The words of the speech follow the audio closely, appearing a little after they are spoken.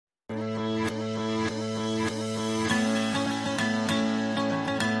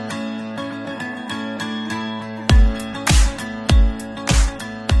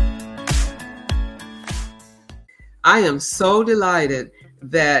I am so delighted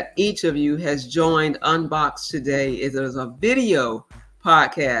that each of you has joined Unboxed today. It is a video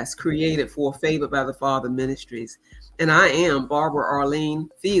podcast created for Favored by the Father Ministries. And I am Barbara Arlene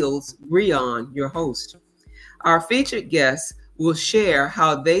Fields Breon, your host. Our featured guests will share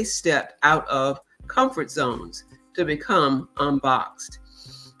how they stepped out of comfort zones to become unboxed.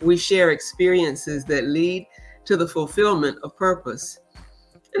 We share experiences that lead to the fulfillment of purpose.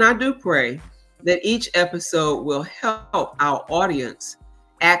 And I do pray that each episode will help our audience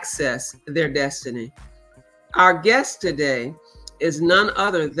access their destiny. Our guest today is none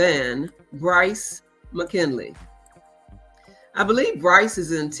other than Bryce McKinley. I believe Bryce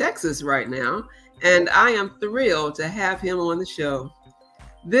is in Texas right now, and I am thrilled to have him on the show.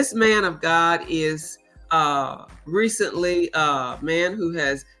 This man of God is recently a man who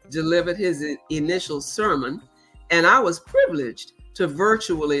has delivered his initial sermon, and I was privileged to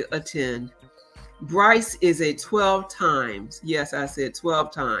virtually attend. Bryce is a 12 times, yes, I said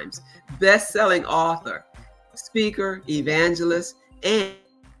 12 times, best-selling author, speaker, evangelist, and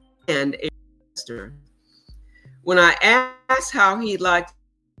a pastor. When I asked how he'd like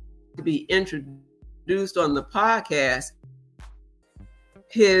to be introduced on the podcast,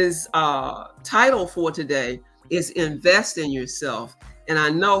 his title for today is Invest in Yourself. And I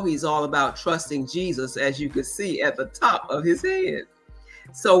know he's all about trusting Jesus, as you can see at the top of his head.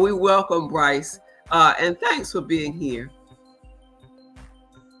 So we welcome Bryce. And thanks for being here.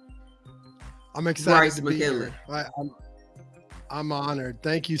 I'm excited Bryce to McKinley. be here. I'm honored.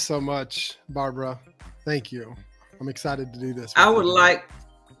 Thank you so much, Barbara. Thank you. I'm excited to do this. I would like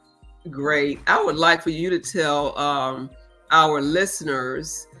for you to tell our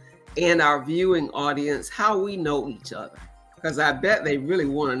listeners and our viewing audience how we know each other, because I bet they really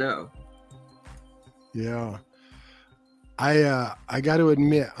want to know. Yeah. I got to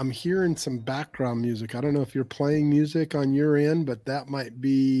admit, I'm hearing some background music. I don't know if you're playing music on your end, but that might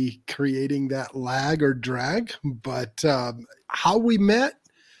be creating that lag or drag. But how we met,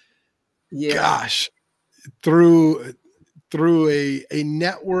 gosh, through a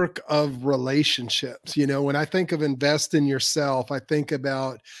network of relationships. You know, when I think of invest in yourself, I think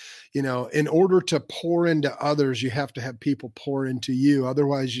about, you know, in order to pour into others, you have to have people pour into you.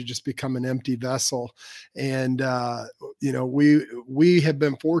 Otherwise, you just become an empty vessel. And, you know, we have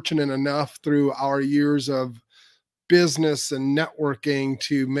been fortunate enough through our years of business and networking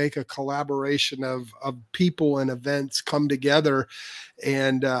to make a collaboration of people and events come together.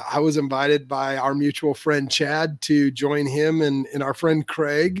 And I was invited by our mutual friend, Chad, to join him and our friend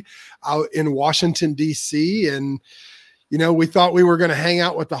Craig out in Washington, D.C. And you know, we thought we were going to hang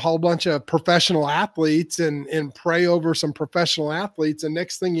out with a whole bunch of professional athletes and pray over some professional athletes. And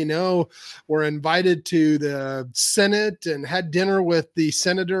next thing you know, we're invited to the Senate and had dinner with the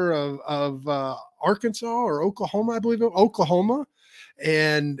senator of Arkansas or Oklahoma, I believe, Oklahoma.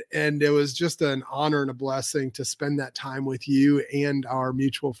 And it was just an honor and a blessing to spend that time with you and our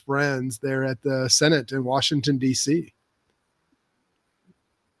mutual friends there at the Senate in Washington, D.C.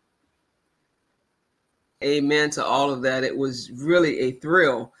 Amen to all of that. It was really a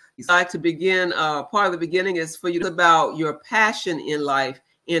thrill. I'd like to begin, part of the beginning is for you to talk about your passion in life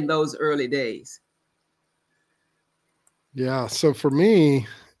in those early days. Yeah. So for me,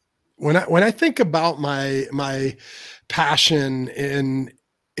 when I think about my passion in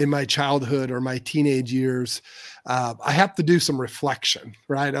my childhood or my teenage years, I have to do some reflection,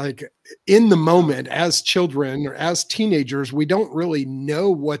 right? Like in the moment as children or as teenagers, we don't really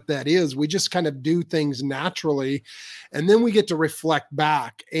know what that is. We just kind of do things naturally. And then we get to reflect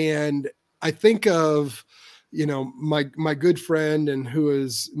back. And I think of, you know, my good friend and who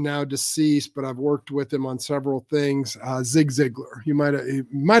is now deceased, but I've worked with him on several things, Zig Ziglar. You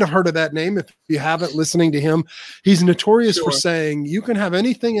might have heard of that name. If you haven't, listening to him, he's notorious for saying you can have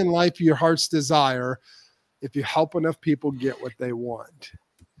anything in life your heart's desire if you help enough people get what they want.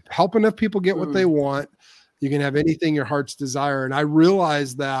 Help enough people get what they want, you can have anything your heart's desire. And I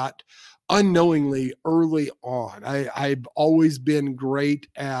realized that unknowingly early on. I've always been great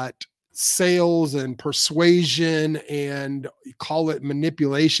at sales and persuasion and call it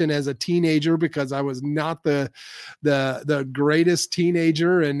manipulation as a teenager, because I was not the greatest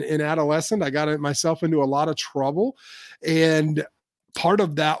teenager and adolescent. I got myself into a lot of trouble, and part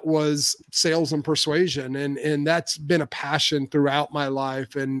of that was sales and persuasion. And that's been a passion throughout my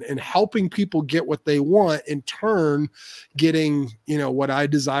life, and helping people get what they want, in turn, getting, what I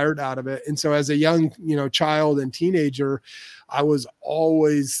desired out of it. And so as a young, child and teenager, I was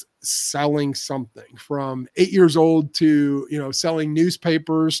always selling something, from 8 years old to, selling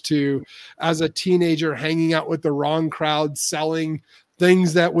newspapers, to as a teenager, hanging out with the wrong crowd, selling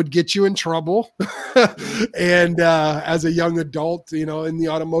things that would get you in trouble. And as a young adult, in the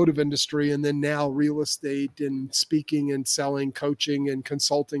automotive industry, and then now real estate and speaking and selling, coaching and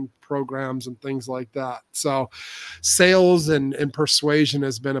consulting programs and things like that. So sales and persuasion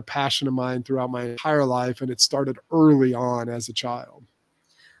has been a passion of mine throughout my entire life. And it started early on as a child.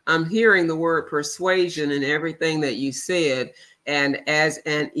 I'm hearing the word persuasion in everything that you said. And as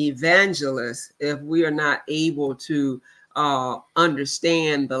an evangelist, if we are not able to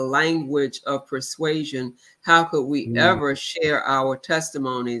understand the language of persuasion, how could we ever share our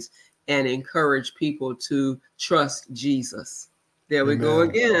testimonies and encourage people to trust Jesus? There we go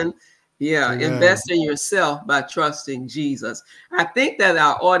again. Yeah, Amen. invest in yourself by trusting Jesus. I think that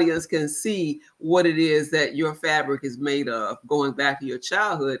our audience can see what it is that your fabric is made of, going back to your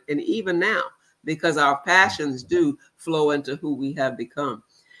childhood and even now, because our passions do flow into who we have become.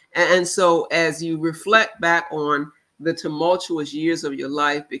 And so as you reflect back on the tumultuous years of your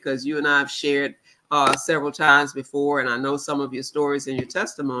life, because you and I have shared several times before, and I know some of your stories and your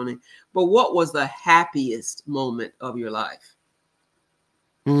testimony, but what was the happiest moment of your life?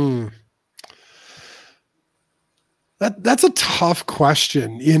 That's a tough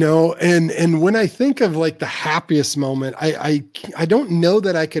question, and when I think of like the happiest moment, I don't know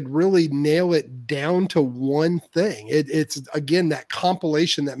that I could really nail it down to one thing. It's again, that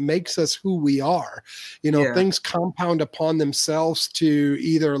compilation that makes us who we are. Things compound upon themselves to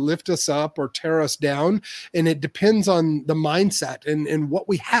either lift us up or tear us down. And it depends on the mindset and what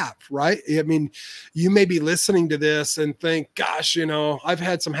we have, right? I mean, you may be listening to this and think, gosh, I've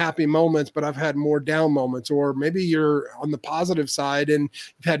had some happy moments, but I've had more down moments. Or maybe you're on the positive side and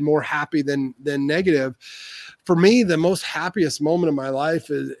you've had more happy than negative. For me, the most happiest moment of my life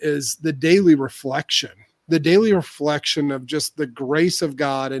is the daily reflection of just the grace of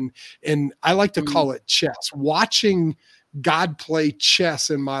God. And I like to call it chess, watching God play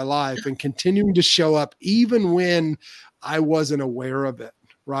chess in my life and continuing to show up even when I wasn't aware of it.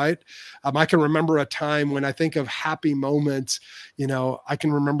 Right. I can remember a time when I think of happy moments, I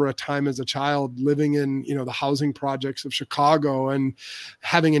can remember a time as a child living in, the housing projects of Chicago and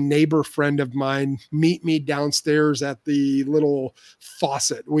having a neighbor friend of mine meet me downstairs at the little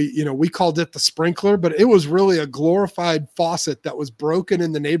faucet. We called it the sprinkler, but it was really a glorified faucet that was broken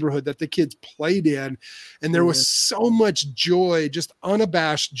in the neighborhood that the kids played in. And there was so much joy, just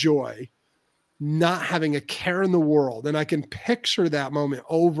unabashed joy, not having a care in the world. And I can picture that moment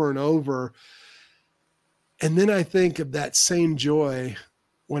over and over. And then I think of that same joy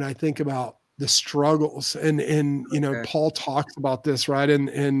when I think about the struggles and Paul talks about this, right.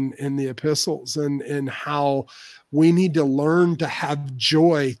 In the epistles and how we need to learn to have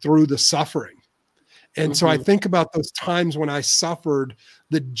joy through the suffering. And so I think about those times when I suffered,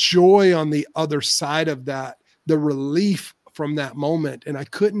 the joy on the other side of that, the relief from that moment. And I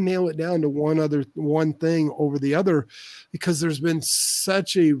couldn't nail it down to one thing over the other, because there's been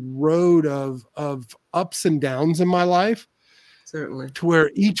such a road of ups and downs in my life. Certainly. To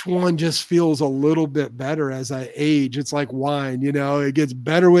where each one just feels a little bit better as I age. It's like wine, it gets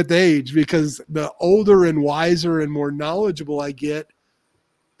better with age, because the older and wiser and more knowledgeable I get,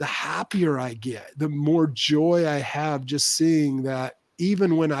 the happier I get, the more joy I have just seeing that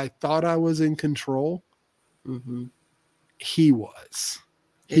even when I thought I was in control, he was.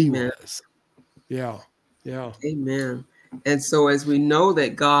 Yeah. Amen. And so as we know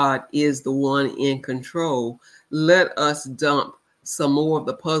that God is the one in control, let us dump some more of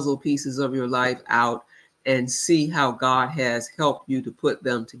the puzzle pieces of your life out and see how God has helped you to put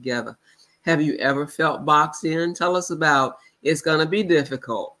them together. Have you ever felt boxed in? Tell us about, it's going to be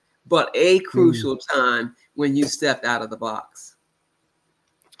difficult, but a crucial time when you stepped out of the box.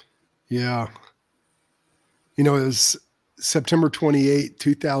 Yeah. It was September 28,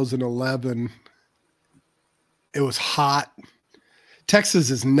 2011. It was hot. Texas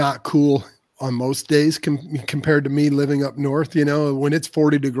is not cool on most days compared to me living up north. When it's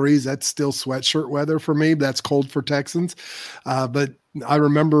 40 degrees, that's still sweatshirt weather for me. That's cold for Texans. But I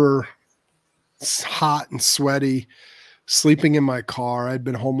remember it's hot and sweaty, sleeping in my car. I'd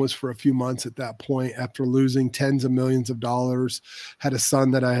been homeless for a few months at that point after losing tens of millions of dollars, had a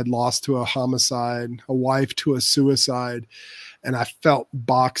son that I had lost to a homicide, a wife to a suicide, and I felt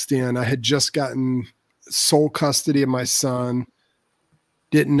boxed in. I had just gotten sole custody of my son,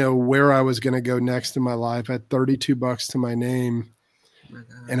 didn't know where I was going to go next in my life. I had $32 to my name.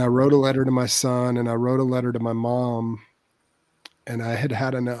 And I wrote a letter to my son and I wrote a letter to my mom, and I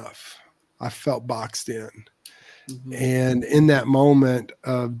had enough. I felt boxed in. And in that moment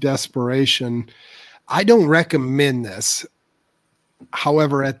of desperation, I don't recommend this.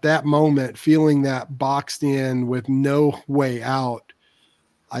 However, at that moment, feeling that boxed in with no way out,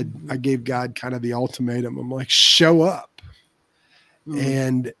 I gave God kind of the ultimatum. I'm like, show up.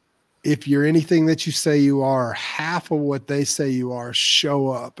 And if you're anything that you say you are, half of what they say you are, show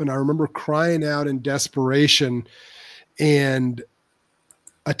up. And I remember crying out in desperation and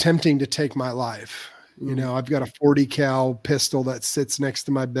attempting to take my life. You know, I've got a 40 cal pistol that sits next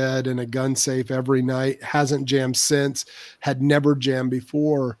to my bed in a gun safe every night, hasn't jammed since, had never jammed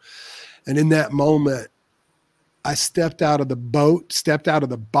before. And in that moment, I stepped out of the boat, stepped out of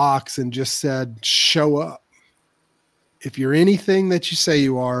the box, and just said, show up. If you're anything that you say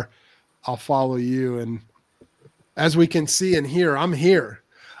you are, I'll follow you. And as we can see and hear, I'm here.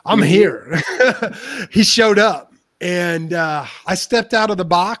 I'm here. He showed up. And I stepped out of the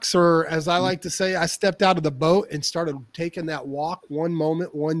box, or as I like to say, I stepped out of the boat and started taking that walk one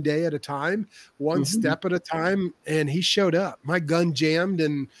moment, one day at a time, one step at a time. And he showed up. My gun jammed.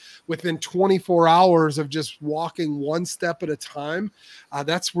 And within 24 hours of just walking one step at a time,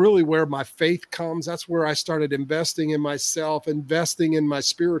 that's really where my faith comes. That's where I started investing in myself, investing in my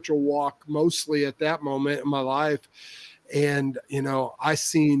spiritual walk, mostly at that moment in my life. And, you know, I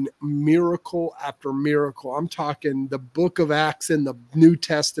seen miracle after miracle. I'm talking the book of Acts in the New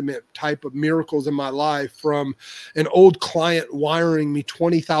Testament type of miracles in my life, from an old client wiring me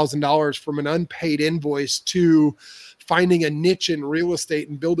 $20,000 from an unpaid invoice to finding a niche in real estate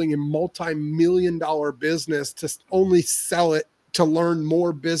and building a multi-million-dollar business to only sell it to learn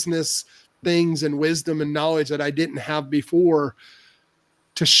more business things and wisdom and knowledge that I didn't have before,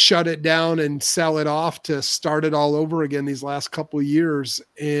 to shut it down and sell it off, to start it all over again these last couple of years,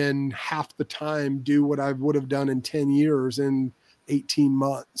 in half the time do what I would have done in 10 years in 18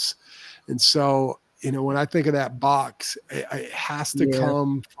 months. And so, you know, when I think of that box, it has to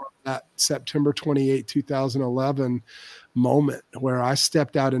come from that September 28, 2011 moment where I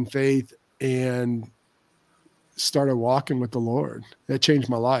stepped out in faith and started walking with the Lord. That changed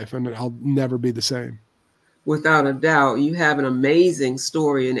my life, and I'll never be the same. Without a doubt, you have an amazing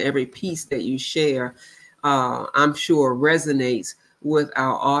story, and every piece that you share, I'm sure, resonates with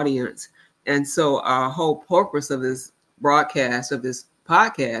our audience. And so our whole purpose of this broadcast, of this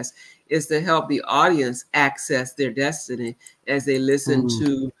podcast, is to help the audience access their destiny as they listen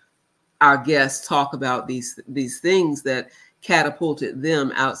to our guests talk about these things that catapulted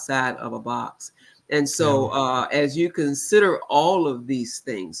them outside of a box. And so as you consider all of these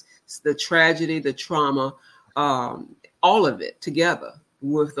things, the tragedy, the trauma, all of it together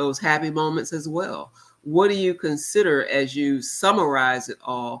with those happy moments as well, what do you consider, as you summarize it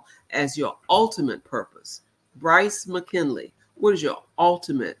all, as your ultimate purpose? Bryce McKinley, what is your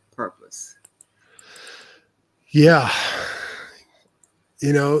ultimate purpose? Yeah.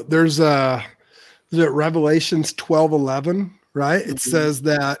 You know, there's Revelations 12:11, right? It says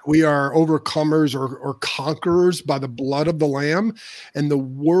that we are overcomers or conquerors by the blood of the Lamb and the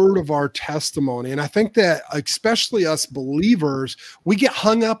word of our testimony. And I think that especially us believers, we get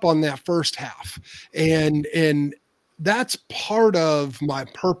hung up on that first half. And that's part of my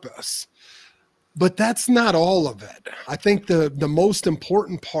purpose. But that's not all of it. I think the most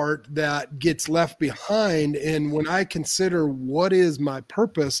important part that gets left behind, and when I consider what is my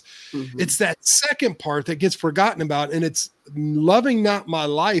purpose, it's that second part that gets forgotten about, and it's loving not my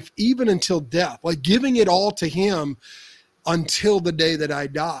life even until death, like giving it all to him until the day that I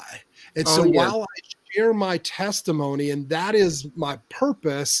die. And while I share my testimony, and that is my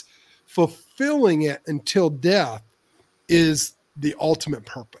purpose, fulfilling it until death is the ultimate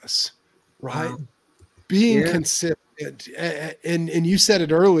purpose. Right. Being consistent. And you said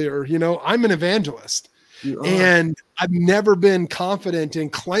it earlier, you know, I'm an evangelist, and I've never been confident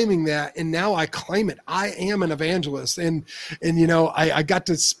in claiming that. And now I claim it. I am an evangelist. And you know, I got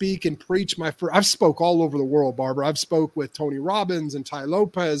to speak and preach I've spoke all over the world, Barbara. I've spoke with Tony Robbins and Ty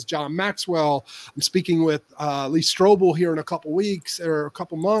Lopez, John Maxwell. I'm speaking with Lee Strobel here in a couple weeks or a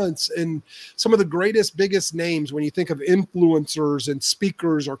couple months. And some of the greatest, biggest names, when you think of influencers and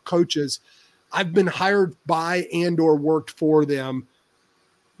speakers or coaches, I've been hired by and or worked for them.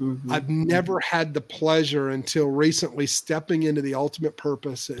 I've never had the pleasure until recently stepping into the ultimate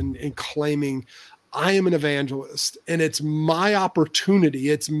purpose and claiming I am an evangelist, and it's my opportunity.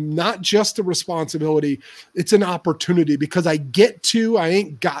 It's not just a responsibility. It's an opportunity, because I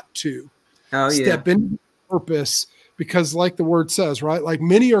ain't got to step into purpose, because like the word says, right? Like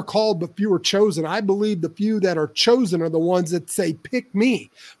many are called, but few are chosen. I believe the few that are chosen are the ones that say, pick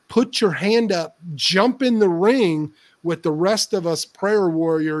me, put your hand up, jump in the ring with the rest of us prayer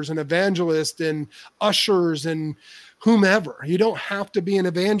warriors and evangelists and ushers and whomever. You don't have to be an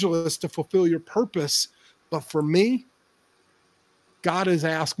evangelist to fulfill your purpose. But for me, God has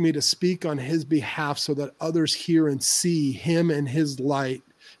asked me to speak on his behalf so that others hear and see him and his light,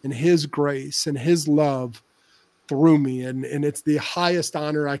 and his grace and his love through me. And it's the highest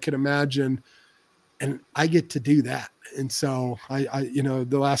honor I could imagine. And I get to do that. And so I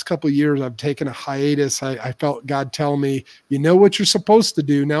the last couple of years I've taken a hiatus. I felt God tell me, you know what you're supposed to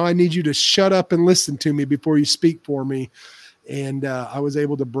do. Now I need you to shut up and listen to me before you speak for me. And I was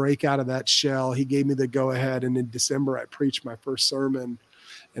able to break out of that shell. He gave me the go ahead. And in December, I preached my first sermon.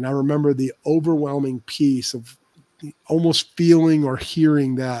 And I remember the overwhelming peace of almost feeling or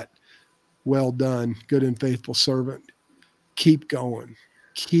hearing that, well done, good and faithful servant. Keep going.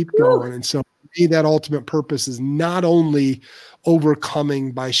 And so for me, that ultimate purpose is not only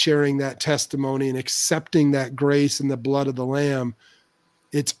overcoming by sharing that testimony and accepting that grace in the blood of the Lamb,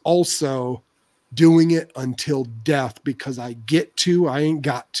 it's also doing it until death, because I ain't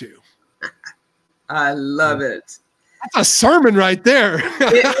got to. I love it. That's a sermon right there.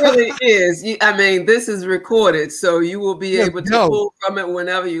 It really is. I mean, this is recorded, so you will be able to pull from it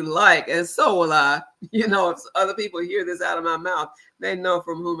whenever you like. And so will I. If other people hear this out of my mouth, they know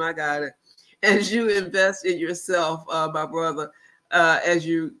from whom I got it. As you invest in yourself, my brother, as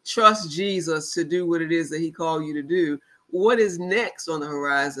you trust Jesus to do what it is that he called you to do, what is next on the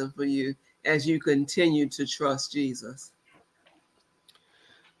horizon for you as you continue to trust Jesus?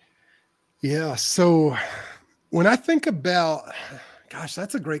 Yeah. So when I think about, gosh,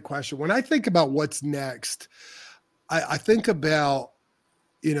 that's a great question. When I think about what's next, I think about,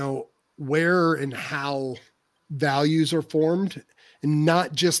 where and how values are formed, and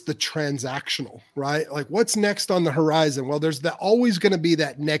not just the transactional, right? Like what's next on the horizon? Well, there's always going to be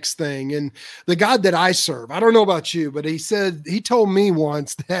that next thing. And the God that I serve, I don't know about you, but he told me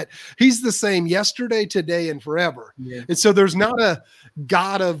once that he's the same yesterday, today, and forever. Yeah. And so there's not a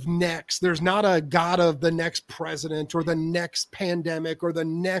God of next. There's not a God of the next president or the next pandemic or the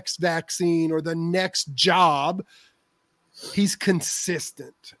next vaccine or the next job. He's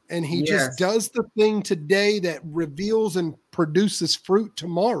consistent, and he just does the thing today that reveals and produces fruit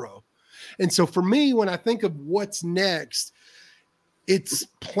tomorrow. And so for me, when I think of what's next, it's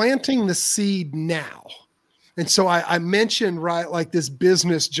planting the seed now. And so I mentioned, right, like this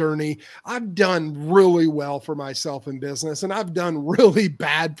business journey, I've done really well for myself in business, and I've done really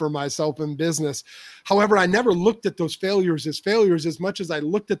bad for myself in business. However, I never looked at those failures as much as I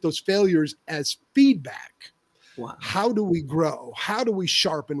looked at those failures as feedback. Wow. How do we grow? How do we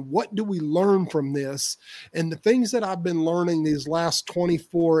sharpen? What do we learn from this? And the things that I've been learning these last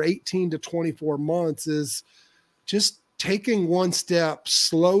 18 to 24 months is just taking one step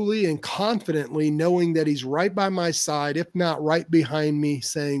slowly and confidently, knowing that he's right by my side, if not right behind me,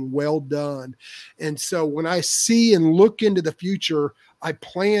 saying, well done. And so when I see and look into the future, I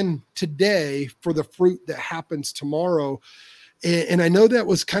plan today for the fruit that happens tomorrow. And I know that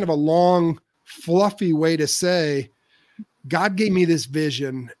was kind of a long, fluffy way to say, God gave me this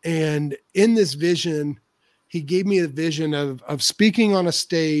vision. And in this vision, he gave me a vision of speaking on a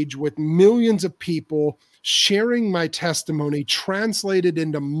stage with millions of people, sharing my testimony, translated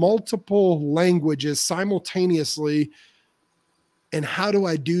into multiple languages simultaneously. And how do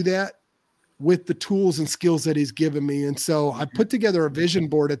I do that? With the tools and skills that he's given me. And so I put together a vision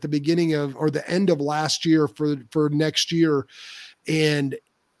board at the beginning of, or the end of last year for next year. And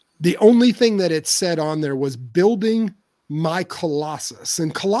the only thing that it said on there was building my Colossus.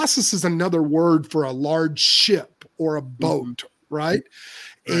 And Colossus is another word for a large ship or a boat, right?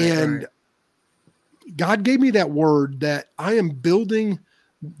 And God gave me that word that I am building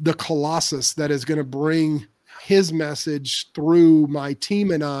the Colossus that is going to bring his message through my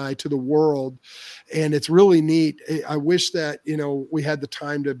team and I to the world. And it's really neat. I wish that, we had the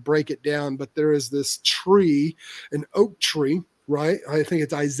time to break it down, but there is this tree, an oak tree, right? I think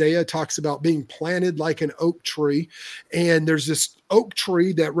it's Isaiah talks about being planted like an oak tree. And there's this oak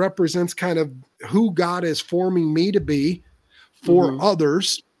tree that represents kind of who God is forming me to be for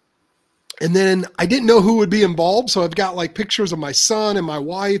others. And then I didn't know who would be involved. So I've got like pictures of my son and my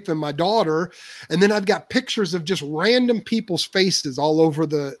wife and my daughter. And then I've got pictures of just random people's faces all over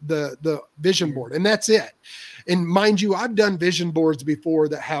the vision board. And that's it. And mind you, I've done vision boards before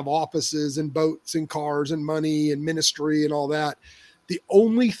that have offices and boats and cars and money and ministry and all that. The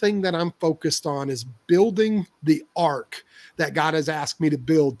only thing that I'm focused on is building the ark that God has asked me to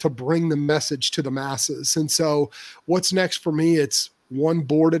build to bring the message to the masses. And so what's next for me? It's one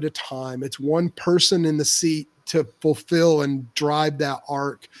board at a time. It's one person in the seat to fulfill and drive that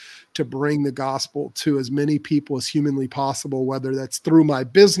ark to bring the gospel to as many people as humanly possible, whether that's through my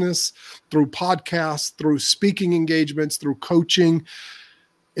business, through podcasts, through speaking engagements, through coaching.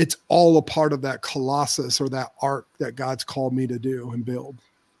 It's all a part of that Colossus or that ark that God's called me to do and build.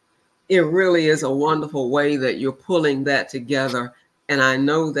 It really is a wonderful way that you're pulling that together. And I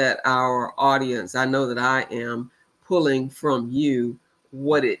know that our audience, I know that I am pulling from you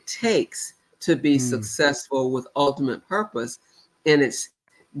what it takes to be successful with ultimate purpose. And it's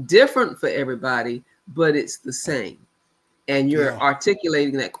different for everybody, but it's the same. And you're Yeah.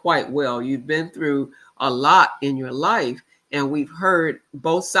 articulating that quite well. You've been through a lot in your life, and we've heard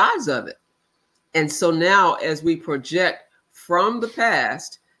both sides of it. And so now, as we project from the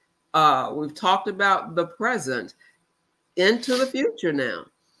past, we've talked about the present into the future now.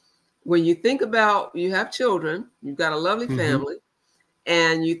 When you think about, you have children, you've got a lovely Mm-hmm. family,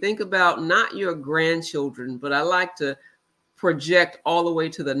 and you think about not your grandchildren, but I like to project all the way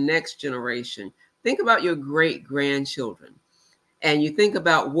to the next generation. Think about your great grandchildren, and you think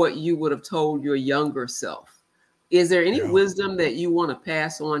about what you would have told your younger self. Is there any Yeah. wisdom that you want to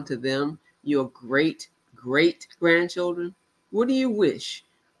pass on to them, your great grandchildren? What do you wish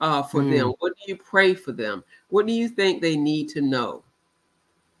for them? What do you pray for them? What do you think they need to know?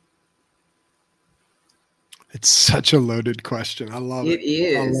 It's such a loaded question. I love It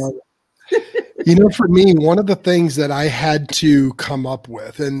it. I is. love it. For me, one of the things that I had to come up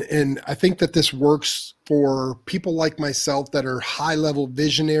with, and I think that this works for people like myself that are high level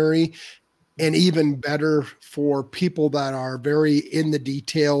visionary, and even better for people that are very in the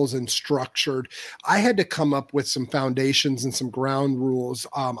details and structured. I had to come up with some foundations and some ground rules.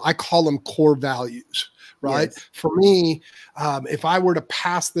 I call them core values, right? Yes. For me, if I were to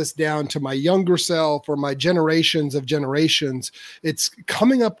pass this down to my younger self or my generations of generations, it's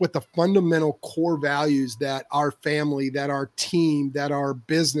coming up with the fundamental core values that our family, that our team, that our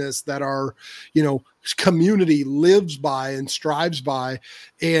business, that our, community lives by and strives by.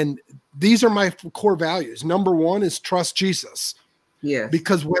 And these are my core values. Number one is trust Jesus, Yes.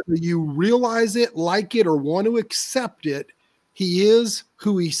 because whether you realize it, like it, or want to accept it, he is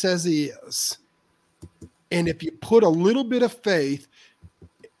who he says he is. And if you put a little bit of faith,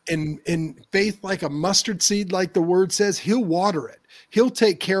 and faith like a mustard seed, like the word says, he'll water it. He'll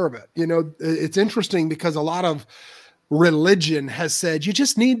take care of it. It's interesting because a lot of religion has said you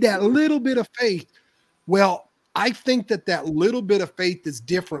just need that little bit of faith. Well, I think that little bit of faith is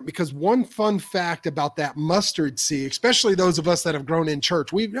different, because one fun fact about that mustard seed, especially those of us that have grown in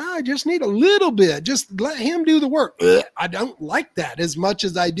church, I just need a little bit. Just let him do the work. I don't like that as much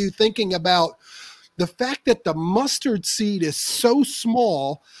as I do thinking about the fact that the mustard seed is so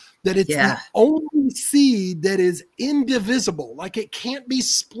small that it's the only seed that is indivisible. Like it can't be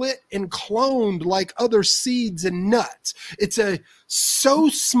split and cloned like other seeds and nuts. It's so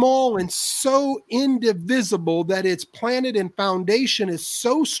small and so indivisible that its planet and foundation is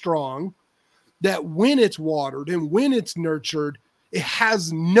so strong that when it's watered and when it's nurtured, it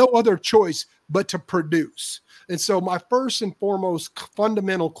has no other choice but to produce. And so my first and foremost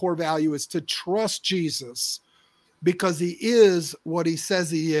fundamental core value is to trust Jesus, because he is what he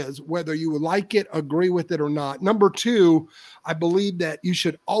says he is, whether you like it, agree with it or not. Number two, I believe that you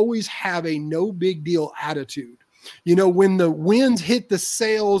should always have a no big deal attitude. When the winds hit the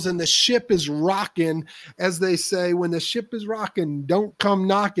sails and the ship is rocking, as they say, when the ship is rocking, don't come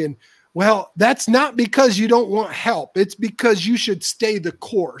knocking. Well, that's not because you don't want help. It's because you should stay the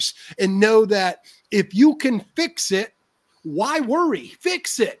course and know that if you can fix it, why worry?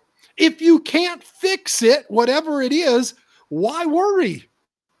 Fix it. If you can't fix it, whatever it is, why worry?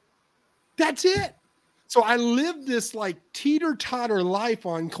 That's it. So I live this like teeter-totter life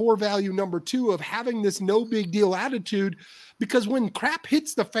on core value number two of having this no big deal attitude, because when crap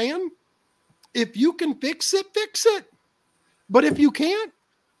hits the fan, if you can fix it, fix it. But if you can't,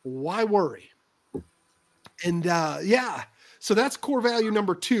 why worry? And so that's core value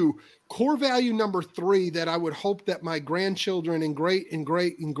number two. Core value number three that I would hope that my grandchildren and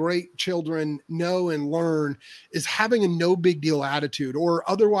great children know and learn is having a no big deal attitude, or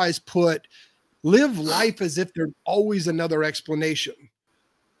otherwise put, live life as if there's always another explanation.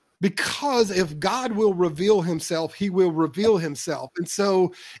 Because if God will reveal himself, he will reveal himself. And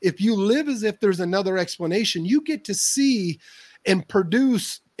so if you live as if there's another explanation, you get to see and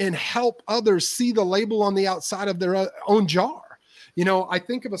produce and help others see the label on the outside of their own jar. I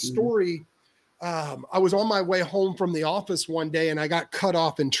think of a story. I was on my way home from the office one day and I got cut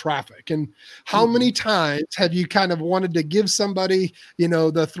off in traffic. And how many times have you kind of wanted to give somebody, the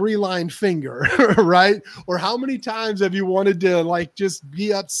 3-line finger, right? Or how many times have you wanted to like just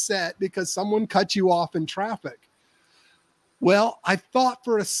be upset because someone cut you off in traffic? Well, I thought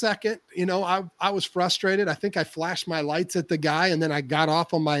for a second, I was frustrated. I think I flashed my lights at the guy and then I got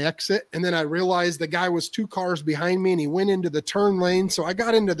off on my exit. And then I realized the guy was 2 cars behind me and he went into the turn lane. So I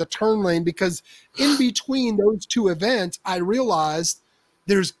got into the turn lane because in between those 2 events, I realized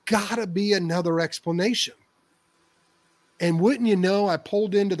there's got to be another explanation. And wouldn't you know, I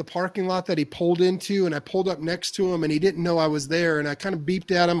pulled into the parking lot that he pulled into, and I pulled up next to him, and he didn't know I was there. And I kind of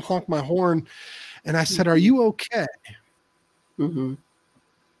beeped at him, honked my horn, and I said, "Are you okay?" Mm-hmm.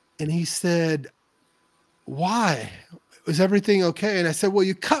 And he said, "Why? Was everything okay?" And I said, "Well,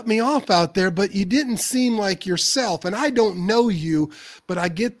 you cut me off out there, but you didn't seem like yourself. And I don't know you, but I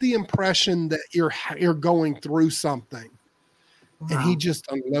get the impression that you're going through something." And he Wow. just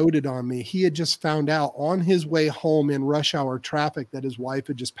unloaded on me. He had just found out on his way home in rush hour traffic that his wife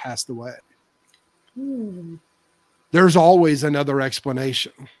had just passed away. There's always another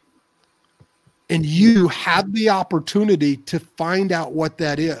explanation. And you have the opportunity to find out what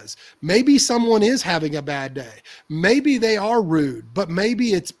that is. Maybe someone is having a bad day. Maybe they are rude, but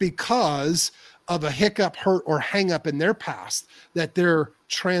maybe it's because of a hiccup, hurt, or hang up in their past that they're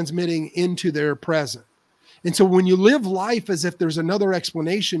transmitting into their present. And so when you live life as if there's another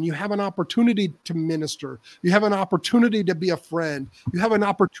explanation, you have an opportunity to minister. You have an opportunity to be a friend. You have an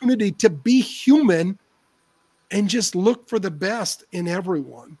opportunity to be human and just look for the best in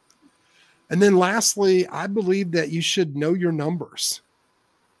everyone. And then lastly, I believe that you should know your numbers.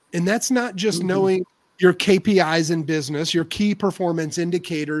 And that's not just knowing your KPIs in business, your key performance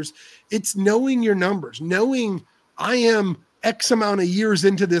indicators. It's knowing your numbers, knowing I am X amount of years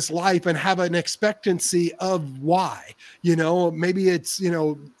into this life and have an expectancy of Y. Maybe it's,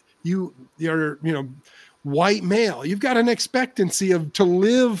 you're white male. You've got an expectancy to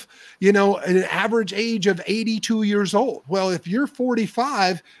live, an average age of 82 years old. Well, if you're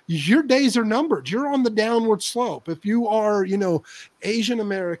 45, your days are numbered. You're on the downward slope. If you are, Asian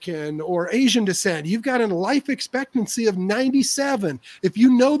American or Asian descent, you've got a life expectancy of 97. If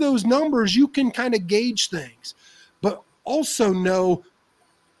you know those numbers, you can kind of gauge things. But also know,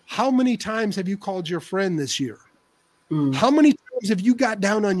 how many times have you called your friend this year? How many times have you got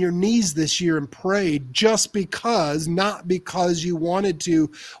down on your knees this year and prayed just because, not because you wanted to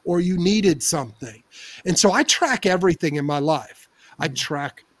or you needed something? And so I track everything in my life. I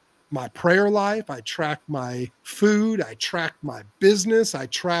track my prayer life. I track my food. I track my business.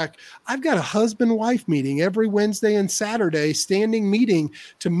 I've got a husband-wife meeting every Wednesday and Saturday, standing meeting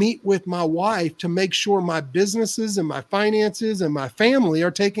to meet with my wife to make sure my businesses and my finances and my family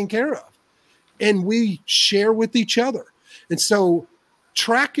are taken care of. And we share with each other. And so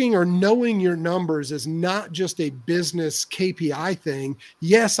tracking or knowing your numbers is not just a business KPI thing.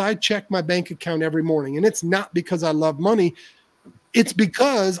 Yes, I check my bank account every morning, and it's not because I love money. It's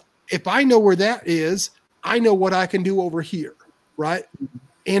because if I know where that is, I know what I can do over here, right?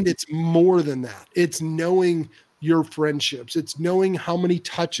 And it's more than that. It's knowing your friendships. It's knowing how many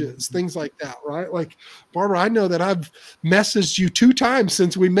touches, things like that, right? Like, Barbara, I know that I've messaged you 2 times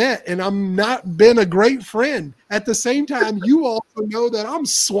since we met, and I'm not been a great friend. At the same time, you also know that I'm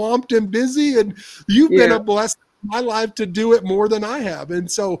swamped and busy, and you've been a blessing in my life to do it more than I have.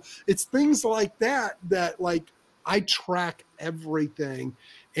 And so it's things like that like I track everything.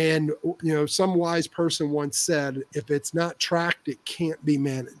 And, some wise person once said, if it's not tracked, it can't be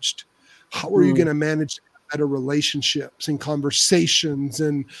managed. How are you going to manage better relationships and conversations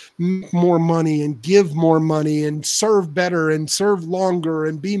and make more money and give more money and serve better and serve longer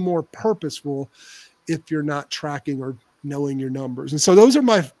and be more purposeful if you're not tracking or knowing your numbers? And so those are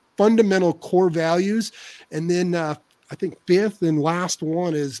my fundamental core values. And then I think fifth and last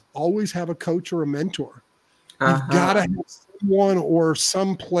one is always have a coach or a mentor. You've got to have someone or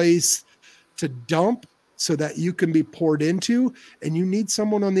some place to dump so that you can be poured into, and you need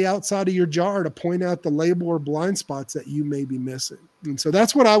someone on the outside of your jar to point out the label or blind spots that you may be missing. And so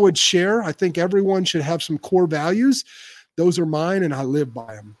that's what I would share. I think everyone should have some core values. Those are mine, and I live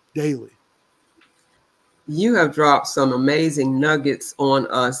by them daily. You have dropped some amazing nuggets on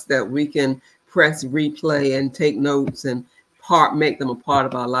us that we can press replay and take notes and make them a part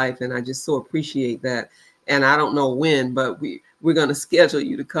of our life. And I just so appreciate that. And I don't know when, but we're going to schedule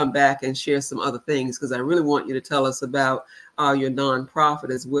you to come back and share some other things, because I really want you to tell us about your nonprofit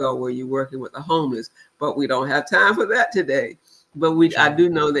as well, where you're working with the homeless. But we don't have time for that today. But I do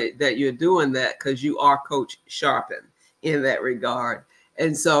know that you're doing that because you are Coach Sharpen in that regard.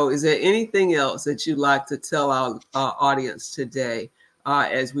 And so is there anything else that you'd like to tell our audience today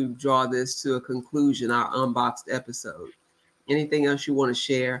as we draw this to a conclusion, our Unboxed episode? Anything else you want to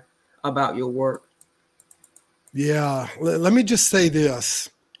share about your work? Yeah, let me just say this.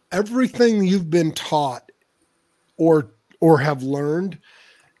 Everything you've been taught or have learned,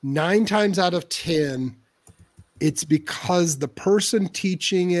 9 times out of 10, it's because the person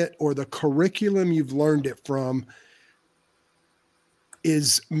teaching it or the curriculum you've learned it from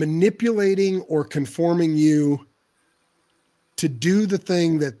is manipulating or conforming you to do the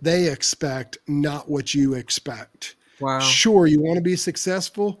thing that they expect, not what you expect. Wow. Sure, you want to be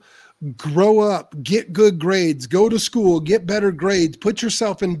successful? Grow up, get good grades, go to school, get better grades, put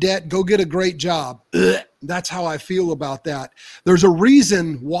yourself in debt, go get a great job. Ugh, that's how I feel about that. There's a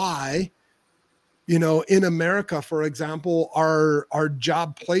reason why, in America, for example, our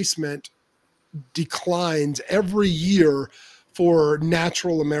job placement declines every year for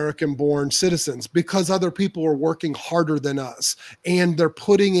natural American born citizens, because other people are working harder than us and they're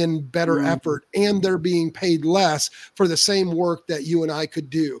putting in better effort and they're being paid less for the same work that you and I could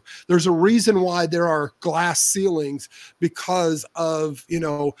do. There's a reason why there are glass ceilings, because of,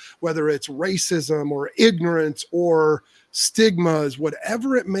 whether it's racism or ignorance or stigmas,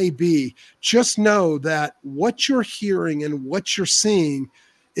 whatever it may be. Just know that what you're hearing and what you're seeing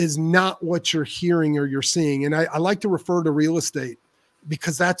is not what you're hearing or you're seeing. And I like to refer to real estate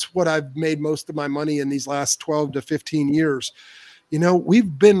because that's what I've made most of my money in these last 12 to 15 years.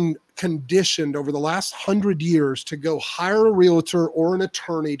 We've been conditioned over the last 100 years to go hire a realtor or an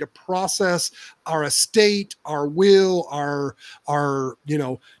attorney to process our estate, our will, our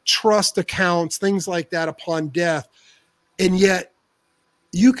trust accounts, things like that upon death. And yet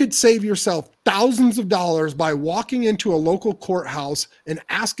you could save yourself thousands of dollars by walking into a local courthouse and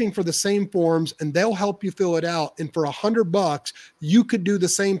asking for the same forms, and they'll help you fill it out. And for $100, you could do the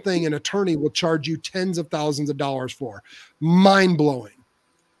same thing an attorney will charge you tens of thousands of dollars for. Mind blowing,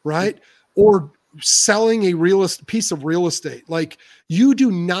 right? Or selling a piece of real estate. Like, you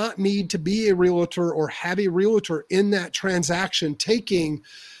do not need to be a realtor or have a realtor in that transaction taking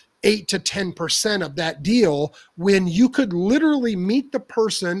 8 to 10% of that deal, when you could literally meet the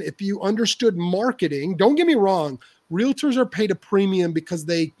person if you understood marketing. Don't get me wrong. Realtors are paid a premium because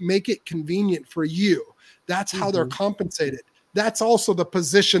they make it convenient for you. That's how they're compensated. That's also the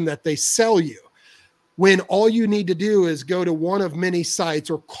position that they sell you. When all you need to do is go to one of many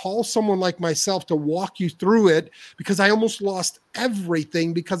sites or call someone like myself to walk you through it, because I almost lost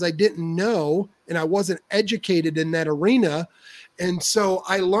everything because I didn't know and I wasn't educated in that arena. And so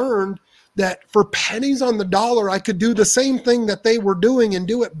I learned that for pennies on the dollar, I could do the same thing that they were doing and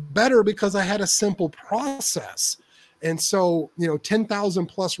do it better because I had a simple process. And so, 10,000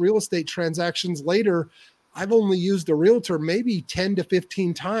 plus real estate transactions later, I've only used a realtor maybe 10 to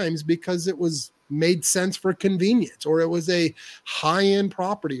 15 times because it was made sense for convenience, or it was a high-end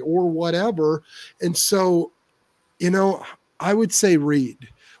property or whatever. And so, I would say read.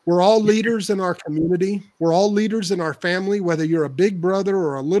 We're all leaders in our community. We're all leaders in our family, whether you're a big brother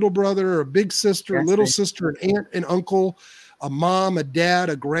or a little brother or a big sister, a little sister, an aunt, an uncle, a mom, a dad,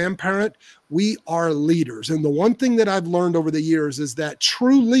 a grandparent. We are leaders. And the one thing that I've learned over the years is that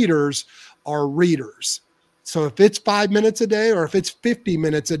true leaders are readers. So if it's 5 minutes a day or if it's 50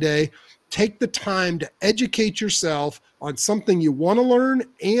 minutes a day, take the time to educate yourself on something you want to learn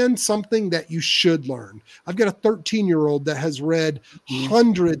and something that you should learn. I've got a 13-year-old that has read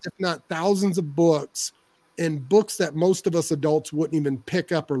hundreds, if not thousands of books, and books that most of us adults wouldn't even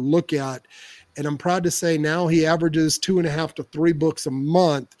pick up or look at. And I'm proud to say now he averages 2.5 to 3 books a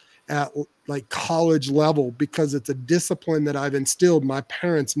month at like college level, because it's a discipline that I've instilled. My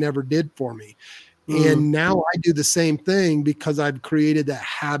parents never did for me. And now I do the same thing because I've created that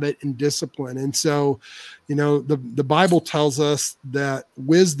habit and discipline. And so, the Bible tells us that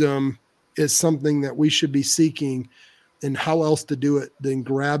wisdom is something that we should be seeking, and how else to do it than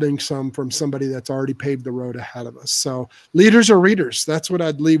grabbing some from somebody that's already paved the road ahead of us. So leaders are readers. That's what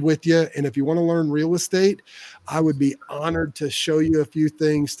I'd leave with you. And if you want to learn real estate, I would be honored to show you a few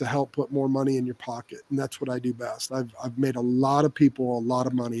things to help put more money in your pocket. And that's what I do best. I've made a lot of people a lot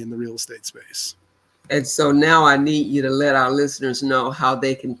of money in the real estate space. And so now I need you to let our listeners know how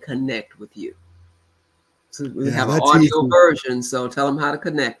they can connect with you. So we have an audio version, so tell them how to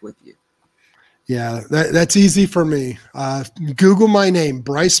connect with you. Yeah, that's easy for me. Google my name,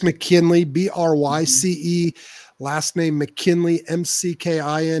 Bryce McKinley, BRYCE, last name McKinley,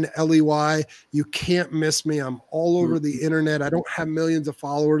 McKinley. You can't miss me. I'm all over the internet. I don't have millions of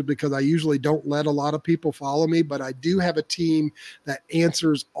followers because I usually don't let a lot of people follow me, but I do have a team that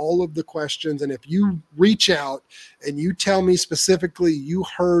answers all of the questions. And if you reach out and you tell me specifically you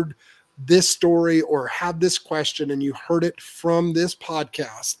heard this story or have this question and you heard it from this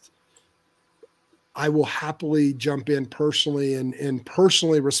podcast, I will happily jump in personally and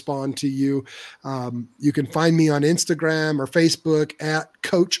personally respond to you. You can find me on Instagram or Facebook at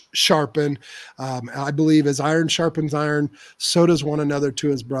Coach Sharpen. I believe as iron sharpens iron, so does one another to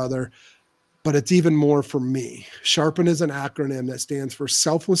his brother. But it's even more for me. Sharpen is an acronym that stands for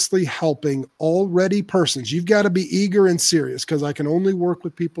selflessly helping all ready persons. You've got to be eager and serious, because I can only work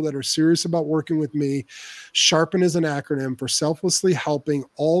with people that are serious about working with me. Sharpen is an acronym for selflessly helping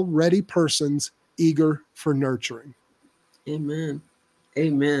all ready persons eager for nurturing. Amen.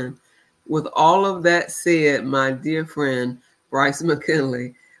 Amen. With all of that said, my dear friend, Bryce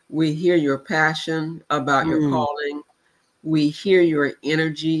McKinley, we hear your passion about your calling. We hear your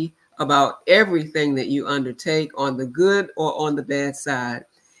energy about everything that you undertake on the good or on the bad side.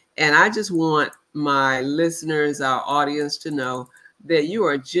 And I just want my listeners, our audience, to know that you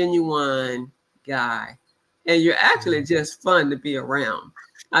are a genuine guy and you're actually just fun to be around.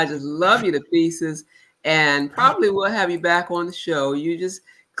 I just love you to pieces, and probably we'll have you back on the show. You just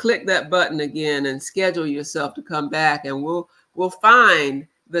click that button again and schedule yourself to come back, and we'll find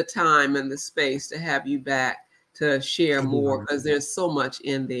the time and the space to have you back to share more, because there's so much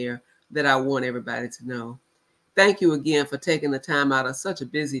in there that I want everybody to know. Thank you again for taking the time out of such a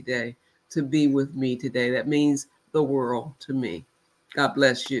busy day to be with me today. That means the world to me. God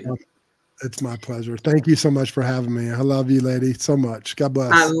bless you. It's my pleasure. Thank you so much for having me. I love you, lady, so much. God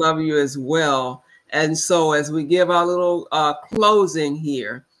bless. I love you as well. And so as we give our little closing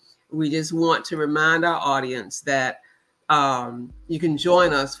here, we just want to remind our audience that you can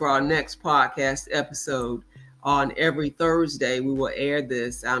join us for our next podcast episode on every Thursday. We will air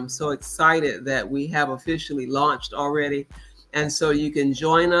this. I'm so excited that we have officially launched already. And so you can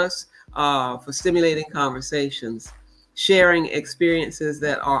join us for stimulating conversations, sharing experiences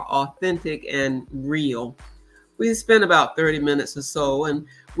that are authentic and real. We spend about 30 minutes or so, and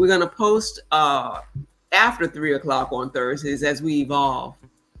we're going to post after 3 o'clock on Thursdays as we evolve.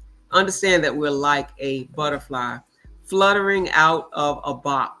 Understand that we're like a butterfly fluttering out of a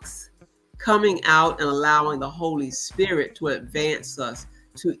box, coming out and allowing the Holy Spirit to advance us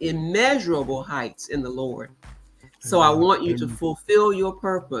to immeasurable heights in the Lord. So I want you to fulfill your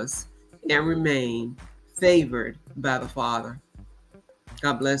purpose and remain favored by the Father.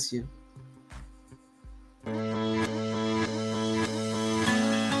 God bless you.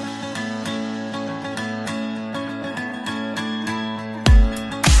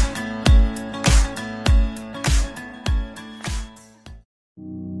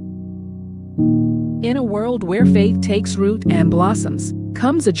 In a world where faith takes root and blossoms,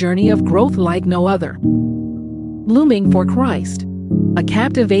 comes a journey of growth like no other. Blooming for Christ, a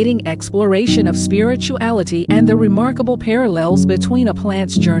captivating exploration of spirituality and the remarkable parallels between a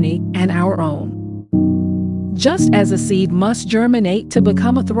plant's journey and our own. Just as a seed must germinate to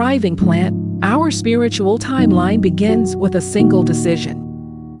become a thriving plant, our spiritual timeline begins with a single decision.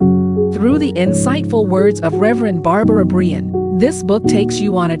 Through the insightful words of Reverend Barbara Brian, this book takes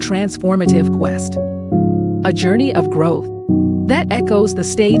you on a transformative quest. A journey of growth that echoes the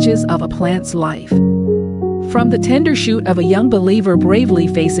stages of a plant's life. From the tender shoot of a young believer bravely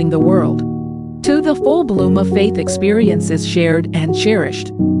facing the world, to the full bloom of faith experiences shared and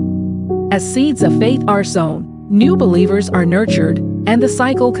cherished. As seeds of faith are sown, new believers are nurtured, and the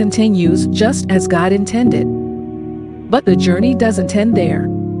cycle continues just as God intended. But the journey doesn't end there.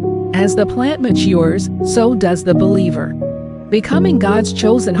 As the plant matures, so does the believer, becoming God's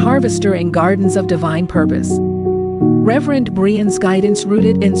chosen harvester in gardens of divine purpose. Reverend Brian's guidance,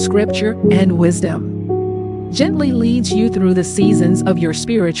 rooted in scripture and wisdom, gently leads you through the seasons of your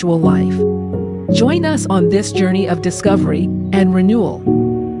spiritual life. Join us on this journey of discovery and renewal,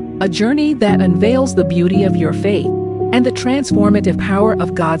 a journey that unveils the beauty of your faith and the transformative power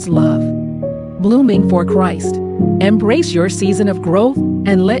of God's love. Blooming for Christ. Embrace your season of growth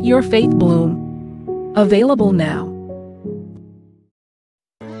and let your faith bloom. Available now.